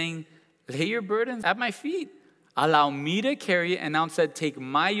Jesus is saying, lay your burdens at my feet. Allow me to carry it. And now it said, take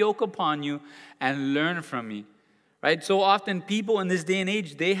my yoke upon you and learn from me. Right? So often people in this day and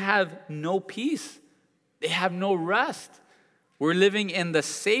age, they have no peace. They have no rest. We're living in the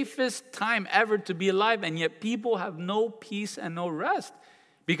safest time ever to be alive, and yet people have no peace and no rest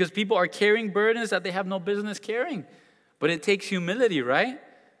because people are carrying burdens that they have no business carrying. But it takes humility, right?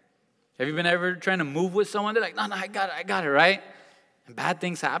 Have you been ever trying to move with someone? They're like, no, I got it, right? And bad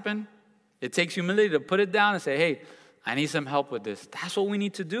things happen. It takes humility to put it down and say, hey, I need some help with this. That's what we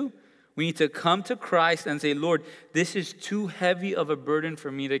need to do. We need to come to Christ and say, Lord, this is too heavy of a burden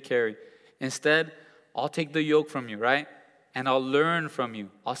for me to carry. Instead, I'll take the yoke from you, right? And I'll learn from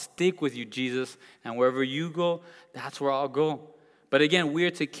you. I'll stick with you, Jesus. And wherever you go, that's where I'll go. But again, we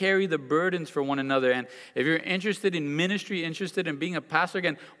are to carry the burdens for one another. And if you're interested in ministry, interested in being a pastor,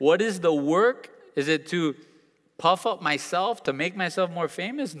 again, what is the work? Is it to puff up myself, to make myself more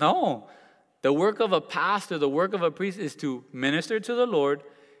famous? No. The work of a pastor, the work of a priest is to minister to the Lord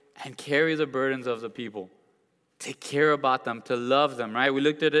and carry the burdens of the people. Take care about them, to love them, right? We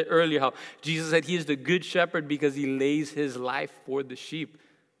looked at it earlier, how Jesus said he is the good shepherd because he lays his life for the sheep.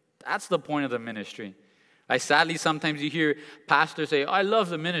 That's the point of the ministry. Sadly, sometimes you hear pastors say, I love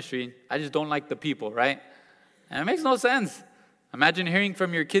the ministry, I just don't like the people, right? And it makes no sense. Imagine hearing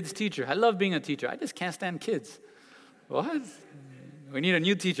from your kid's teacher, I love being a teacher, I just can't stand kids. What? We need a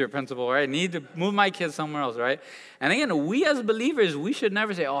new teacher, principal, right? Need to move my kids somewhere else, right? And again, we as believers, we should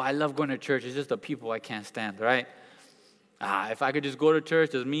never say, I love going to church, it's just the people I can't stand, right? If I could just go to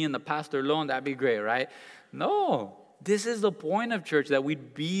church, just me and the pastor alone, that'd be great, right? No. This is the point of church, that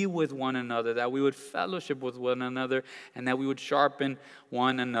we'd be with one another, that we would fellowship with one another, and that we would sharpen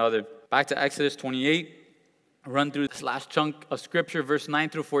one another. Back to Exodus 28. Run through this last chunk of scripture, verse 9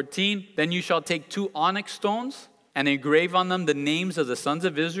 through 14. Then you shall take 2 onyx stones and engrave on them the names of the sons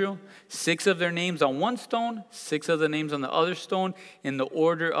of Israel, 6 of their names on one stone, 6 of the names on the other stone, in the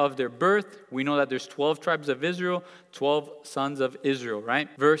order of their birth. We know that there's 12 tribes of Israel, 12 sons of Israel, right?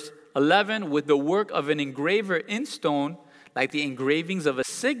 Verse 11, with the work of an engraver in stone, like the engravings of a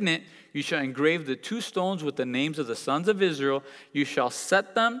signet, you shall engrave the 2 stones with the names of the sons of Israel. You shall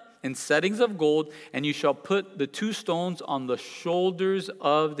set them in settings of gold, and you shall put the 2 stones on the shoulders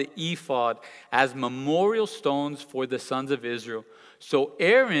of the ephod as memorial stones for the sons of Israel. So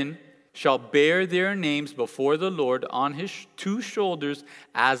Aaron shall bear their names before the Lord on his 2 shoulders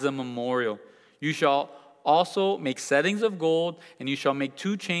as a memorial. You shall also make settings of gold, and you shall make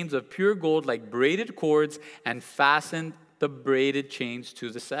 2 chains of pure gold like braided cords, and fasten the braided chains to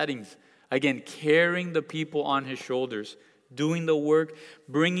the settings. Again, carrying the people on his shoulders, doing the work,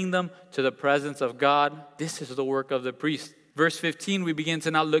 bringing them to the presence of God. This is the work of the priest. Verse 15, we begin to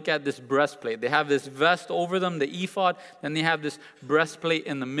now look at this breastplate. They have this vest over them, the ephod, then they have this breastplate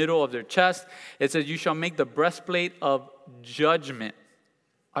in the middle of their chest. It says, you shall make the breastplate of judgment,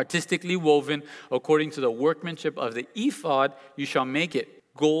 artistically woven according to the workmanship of the ephod. You shall make it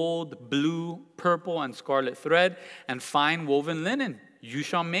gold, blue, purple, and scarlet thread, and fine woven linen. You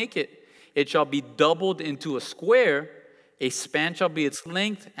shall make it. It shall be doubled into a square. A span shall be its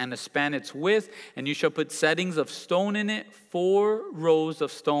length, and a span its width, and you shall put settings of stone in it, 4 rows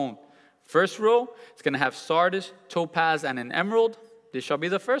of stone. First row, it's going to have sardius, topaz, and an emerald. This shall be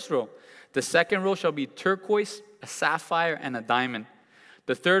the first row. The second row shall be turquoise, a sapphire, and a diamond.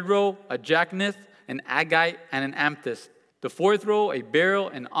 The third row, a jacinth, an agate, and an amethyst. The fourth row, a beryl,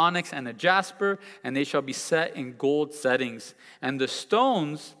 an onyx, and a jasper, and they shall be set in gold settings. And the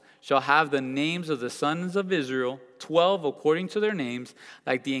stones shall have the names of the sons of Israel, 12 according to their names,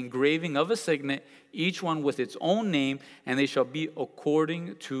 like the engraving of a signet, each one with its own name, and they shall be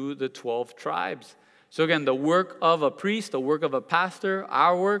according to the 12 tribes. So again, the work of a priest, the work of a pastor,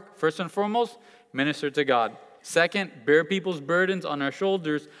 our work, first and foremost, minister to God. Second, bear people's burdens on our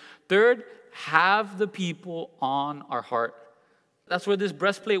shoulders. Third, have the people on our heart. That's where this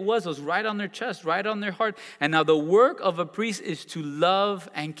breastplate was. It was right on their chest, right on their heart. And now the work of a priest is to love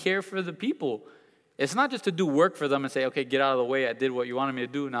and care for the people. It's not just to do work for them and say, okay, get out of the way. I did what you wanted me to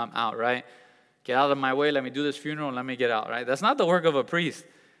do. Now I'm out, right? Get out of my way. Let me do this funeral and let me get out, right? That's not the work of a priest.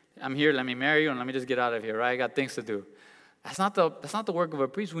 I'm here. Let me marry you and let me just get out of here, right? I got things to do. That's not the work of a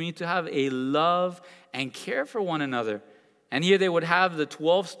priest. We need to have a love and care for one another. And here they would have the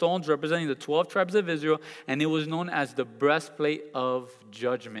 12 stones representing the 12 tribes of Israel, and it was known as the breastplate of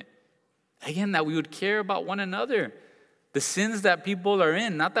judgment. Again, that we would care about one another. The sins that people are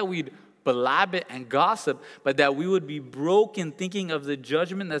in, not that we'd blab it and gossip, but that we would be broken thinking of the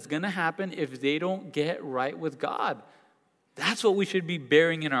judgment that's going to happen if they don't get right with God. That's what we should be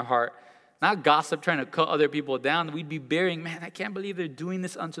bearing in our heart. Not gossip, trying to cut other people down. We'd be bearing, man, I can't believe they're doing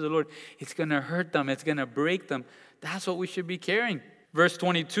this unto the Lord. It's going to hurt them. It's going to break them. That's what we should be carrying. Verse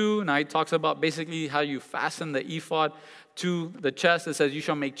 22, now he talks about basically how you fasten the ephod to the chest. It says, you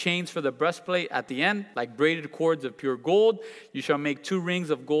shall make chains for the breastplate at the end, like braided cords of pure gold. You shall make 2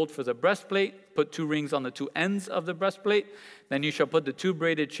 rings of gold for the breastplate. Put 2 rings on the 2 ends of the breastplate. Then you shall put the 2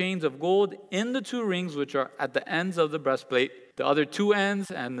 braided chains of gold in the 2 rings which are at the ends of the breastplate. The other 2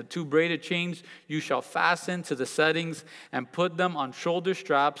 ends and the 2 braided chains you shall fasten to the settings and put them on shoulder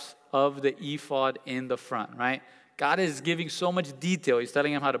straps of the ephod in the front, right? God is giving so much detail. He's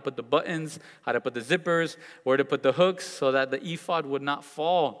telling him how to put the buttons, how to put the zippers, where to put the hooks so that the ephod would not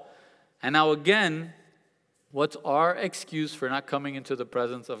fall. And now again, what's our excuse for not coming into the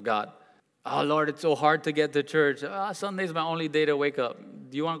presence of God? Oh, Lord, it's so hard to get to church. Sunday's my only day to wake up.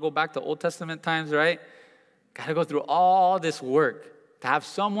 Do you want to go back to Old Testament times, right? Got to go through all this work to have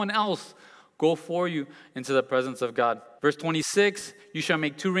someone else go for you into the presence of God. Verse 26, you shall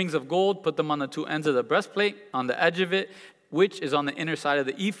make 2 rings of gold, put them on the 2 ends of the breastplate, on the edge of it, which is on the inner side of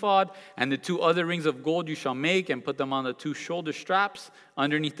the ephod, and the 2 other rings of gold you shall make, and put them on the 2 shoulder straps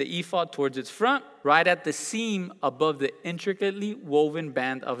underneath the ephod towards its front, right at the seam above the intricately woven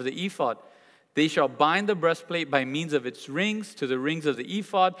band of the ephod. They shall bind the breastplate by means of its rings to the rings of the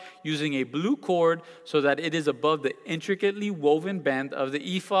ephod, using a blue cord, so that it is above the intricately woven band of the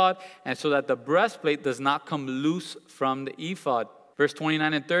ephod, and so that the breastplate does not come loose from the ephod. Verse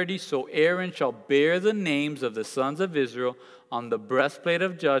 29 and 30, so Aaron shall bear the names of the sons of Israel on the breastplate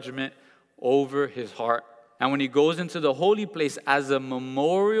of judgment over his heart. And when he goes into the holy place as a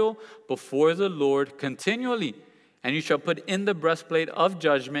memorial before the Lord continually, and you shall put in the breastplate of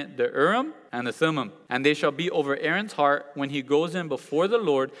judgment the Urim and the Thummim, and they shall be over Aaron's heart when he goes in before the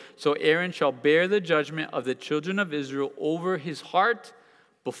Lord. So Aaron shall bear the judgment of the children of Israel over his heart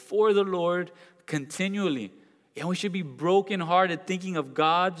before the Lord continually. And we should be brokenhearted thinking of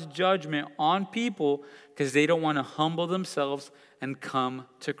God's judgment on people because they don't want to humble themselves and come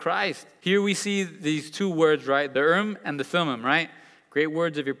to Christ. Here we see these 2 words, right? The Urim and the Thummim, right? Great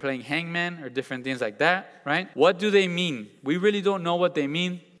words if you're playing hangman or different things like that, right? What do they mean? We really don't know what they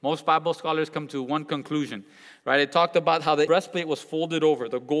mean. Most Bible scholars come to one conclusion, right? It talked about how the breastplate was folded over.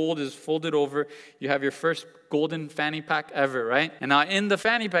 The gold is folded over. You have your first golden fanny pack ever, right? And now in the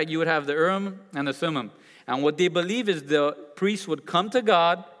fanny pack, you would have the Urim and the Thummim. And what they believe is the priest would come to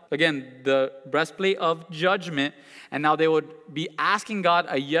God, again, the breastplate of judgment, and now they would be asking God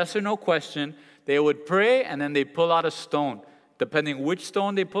a yes or no question. They would pray, and then they pull out a stone. Depending which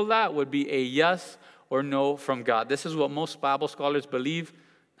stone they pull out would be a yes or no from God. This is what most Bible scholars believe.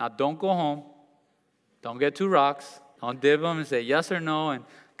 Now, don't go home. Don't get 2 rocks. Don't dib them and say yes or no. And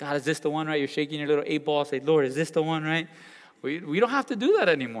God, is this the one, right? You're shaking your little 8 ball. Say, Lord, is this the one, right? We don't have to do that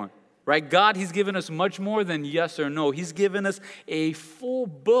anymore, right? God, He's given us much more than yes or no. He's given us a full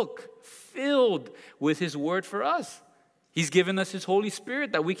book filled with His word for us. He's given us His Holy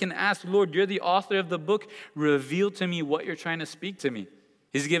Spirit that we can ask, Lord, you're the author of the book. Reveal to me what you're trying to speak to me.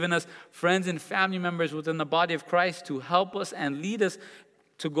 He's given us friends and family members within the body of Christ to help us and lead us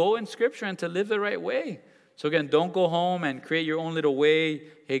to go in Scripture and to live the right way. So again, don't go home and create your own little way.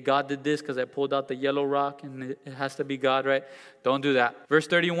 Hey, God did this because I pulled out the yellow rock and it has to be God, right? Don't do that. Verse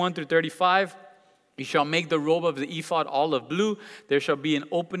 31 through 35. You shall make the robe of the ephod olive blue. There shall be an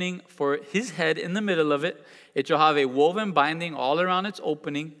opening for his head in the middle of it. It shall have a woven binding all around its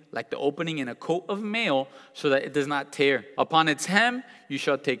opening, like the opening in a coat of mail, so that it does not tear. Upon its hem, you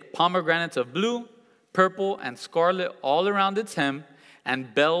shall take pomegranates of blue, purple, and scarlet all around its hem,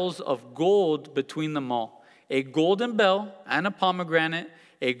 and bells of gold between them all. A golden bell and a pomegranate,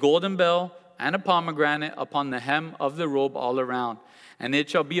 a golden bell and a pomegranate upon the hem of the robe all around. And it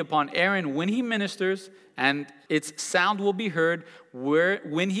shall be upon Aaron when he ministers, and its sound will be heard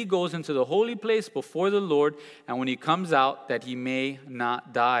when he goes into the holy place before the Lord, and when he comes out, that he may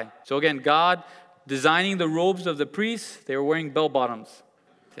not die. So again, God designing the robes of the priests, they were wearing bell bottoms.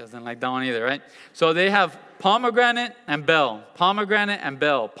 He doesn't like that one either, right? So they have pomegranate and bell, pomegranate and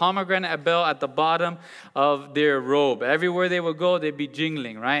bell, pomegranate and bell at the bottom of their robe. Everywhere they would go, they'd be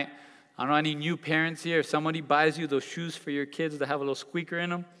jingling, right? I don't know any new parents here. If somebody buys you those shoes for your kids that have a little squeaker in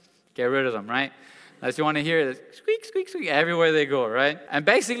them, get rid of them, right? Unless you want to hear it, squeak, squeak, squeak, everywhere they go, right? And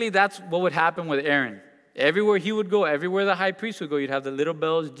basically that's what would happen with Aaron. Everywhere he would go, everywhere the high priest would go, you'd have the little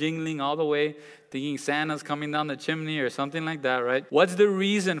bells jingling all the way, thinking Santa's coming down the chimney or something like that, right? What's the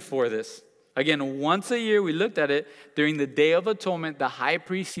reason for this? Again, once a year, we looked at it, during the Day of Atonement, the high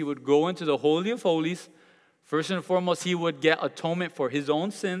priest, he would go into the Holy of Holies. First and foremost, he would get atonement for his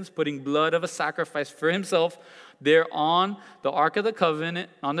own sins, putting blood of a sacrifice for himself there on the Ark of the Covenant,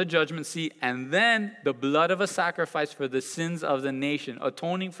 on the judgment seat, and then the blood of a sacrifice for the sins of the nation,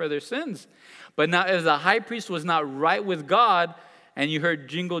 atoning for their sins. But now, if the high priest was not right with God, and you heard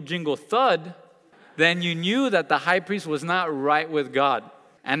jingle, jingle, thud, then you knew that the high priest was not right with God.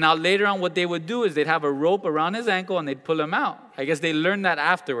 And now later on, what they would do is they'd have a rope around his ankle and they'd pull him out. I guess they learned that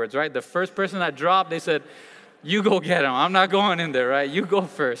afterwards, right? The first person that dropped, they said, you go get him. I'm not going in there, right? You go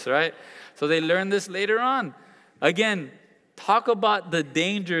first, right? So they learned this later on. Again, talk about the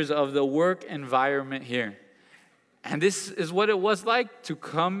dangers of the work environment here. And this is what it was like to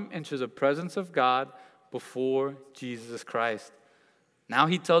come into the presence of God before Jesus Christ. Now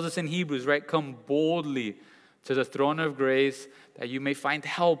he tells us in Hebrews, right? Come boldly to the throne of grace that you may find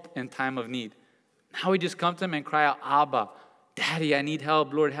help in time of need. Now we just come to him and cry out, Abba, Daddy, I need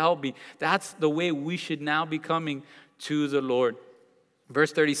help. Lord, help me. That's the way we should now be coming to the Lord.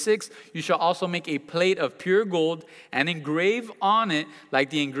 Verse 36, you shall also make a plate of pure gold and engrave on it, like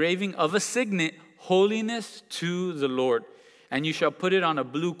the engraving of a signet, holiness to the Lord. And you shall put it on a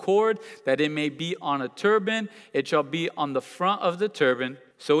blue cord, that it may be on a turban. It shall be on the front of the turban.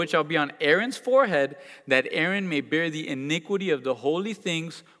 So it shall be on Aaron's forehead, that Aaron may bear the iniquity of the holy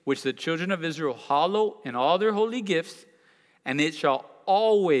things which the children of Israel hallow in all their holy gifts. And it shall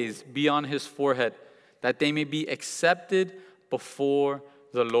always be on his forehead, that they may be accepted before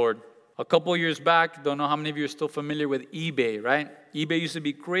the Lord. A couple years back, don't know how many of you are still familiar with eBay, right? eBay used to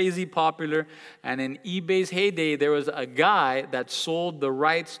be crazy popular, and in eBay's heyday, there was a guy that sold the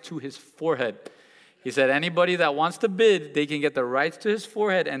rights to his forehead. He said anybody that wants to bid, they can get the rights to his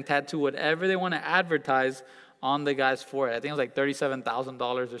forehead and tattoo whatever they want to advertise on the guy's forehead. I think it was like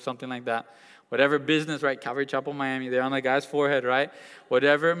 $37,000 or something like that. Whatever business, right? Calvary Chapel, Miami, they're on the guy's forehead, right?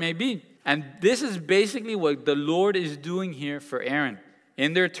 Whatever it may be. And this is basically what the Lord is doing here for Aaron.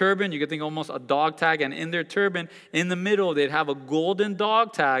 In their turban, you could think almost a dog tag, and in their turban, in the middle, they'd have a golden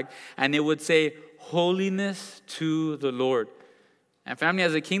dog tag, and it would say, holiness to the Lord. And family,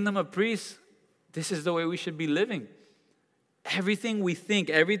 as a kingdom of priests, this is the way we should be living. Everything we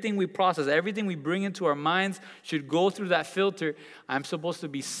think, everything we process, everything we bring into our minds should go through that filter. I'm supposed to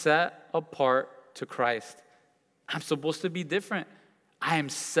be set apart to Christ. I'm supposed to be different. I am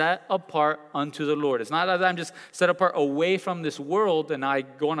set apart unto the Lord. It's not that I'm just set apart away from this world and I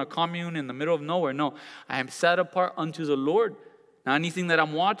go on a commune in the middle of nowhere. No, I am set apart unto the Lord. Now, anything that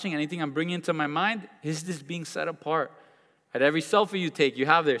I'm watching, anything I'm bringing into my mind, is this being set apart? At every selfie you take, you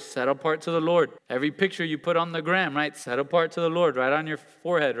have there, set apart to the Lord. Every picture you put on the gram, right? Set apart to the Lord, right on your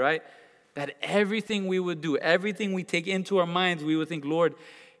forehead, right? That everything we would do, everything we take into our minds, we would think, Lord,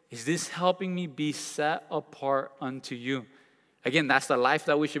 is this helping me be set apart unto you? Again, that's the life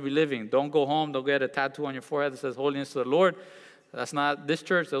that we should be living. Don't go home, don't get a tattoo on your forehead that says holiness to the Lord. That's not this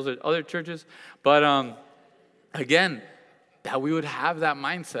church, those are other churches. But again, that we would have that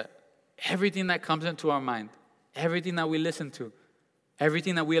mindset. Everything that comes into our mind, everything that we listen to,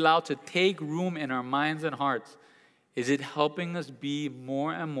 everything that we allow to take room in our minds and hearts, is it helping us be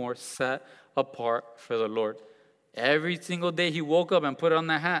more and more set apart for the Lord? Every single day he woke up and put on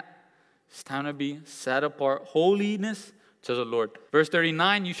that hat, it's time to be set apart. Holiness to the Lord. Verse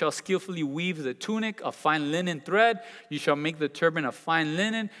 39, you shall skillfully weave the tunic of fine linen thread. You shall make the turban of fine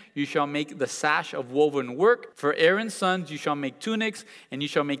linen. You shall make the sash of woven work. For Aaron's sons you shall make tunics, and you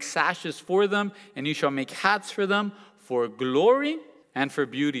shall make sashes for them, and you shall make hats for them, for glory and for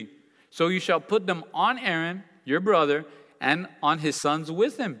beauty. So you shall put them on Aaron, your brother, and on his sons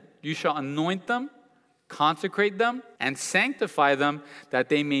with him. You shall anoint them, consecrate them, and sanctify them, that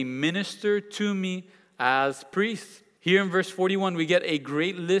they may minister to me as priests. Here in verse 41, we get a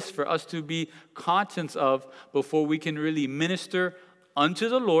great list for us to be conscious of before we can really minister unto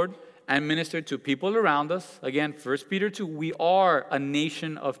the Lord and minister to people around us. Again, 1 Peter 2, we are a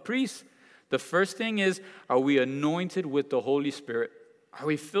nation of priests. The first thing is, are we anointed with the Holy Spirit? Are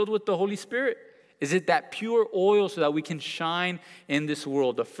we filled with the Holy Spirit? Is it that pure oil so that we can shine in this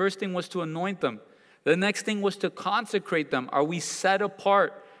world? The first thing was to anoint them. The next thing was to consecrate them. Are we set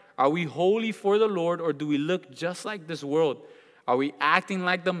apart? Are we holy for the Lord, or do we look just like this world? Are we acting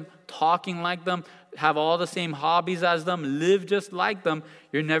like them, talking like them, have all the same hobbies as them, live just like them?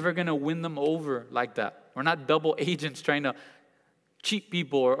 You're never going to win them over like that. We're not double agents trying to cheat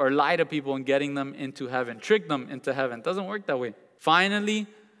people or lie to people and getting them into heaven, trick them into heaven. It doesn't work that way. Finally,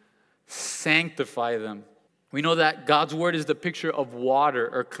 sanctify them. We know that God's word is the picture of water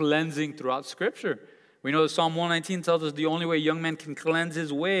or cleansing throughout Scripture. We know that Psalm 119 tells us the only way a young man can cleanse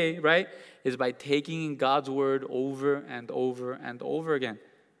his way, right, is by taking in God's word over and over and over again.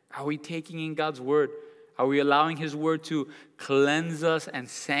 Are we taking in God's word? Are we allowing his word to cleanse us and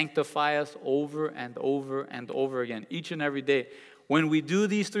sanctify us over and over and over again, each and every day? When we do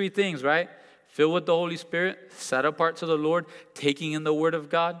these three things, right, filled with the Holy Spirit, set apart to the Lord, taking in the word of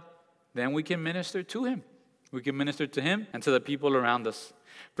God, then we can minister to him. We can minister to him and to the people around us.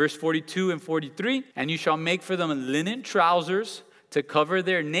 Verse 42 and 43, and you shall make for them linen trousers to cover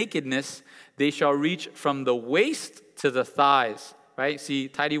their nakedness. They shall reach from the waist to the thighs. Right? See,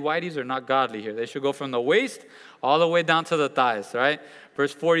 tighty-whities are not godly here. They should go from the waist all the way down to the thighs. Right?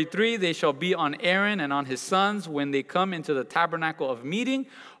 Verse 43, they shall be on Aaron and on his sons when they come into the tabernacle of meeting,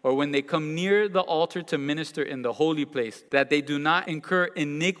 or when they come near the altar to minister in the holy place, that they do not incur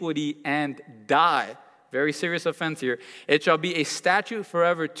iniquity and die. Very serious offense here. It shall be a statute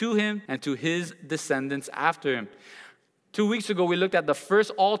forever to him and to his descendants after him. 2 weeks ago, we looked at the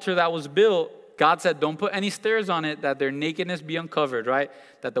first altar that was built. God said, don't put any stairs on it, that their nakedness be uncovered, right?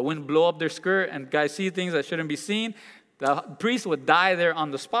 That the wind blow up their skirt and guys see things that shouldn't be seen. The priest would die there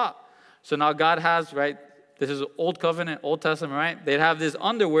on the spot. So now God has, right, this is Old Covenant, Old Testament, right? They'd have this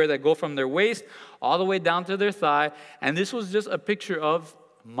underwear that go from their waist all the way down to their thigh. And this was just a picture of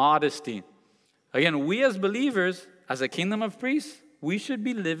modesty. Again, we as believers, as a kingdom of priests, we should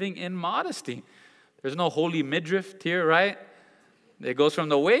be living in modesty. There's no holy midriff here, right? It goes from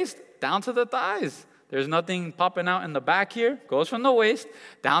the waist down to the thighs. There's nothing popping out in the back here. Goes from the waist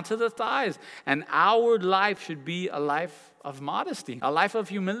down to the thighs. And our life should be a life of modesty, a life of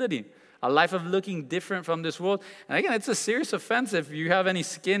humility, a life of looking different from this world. And again, it's a serious offense if you have any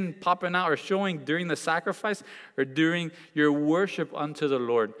skin popping out or showing during the sacrifice or during your worship unto the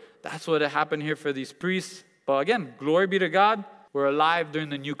Lord. That's what happened here for these priests. But again, glory be to God, we're alive during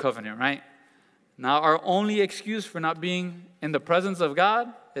the new covenant, right? Now, our only excuse for not being in the presence of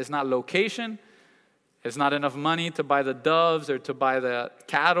God is not location. It's not enough money to buy the doves or to buy the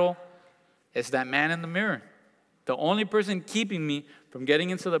cattle. It's that man in the mirror. The only person keeping me from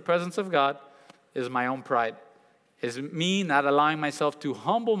getting into the presence of God is my own pride. Is me not allowing myself to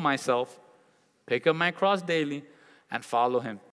humble myself, pick up my cross daily, and follow him.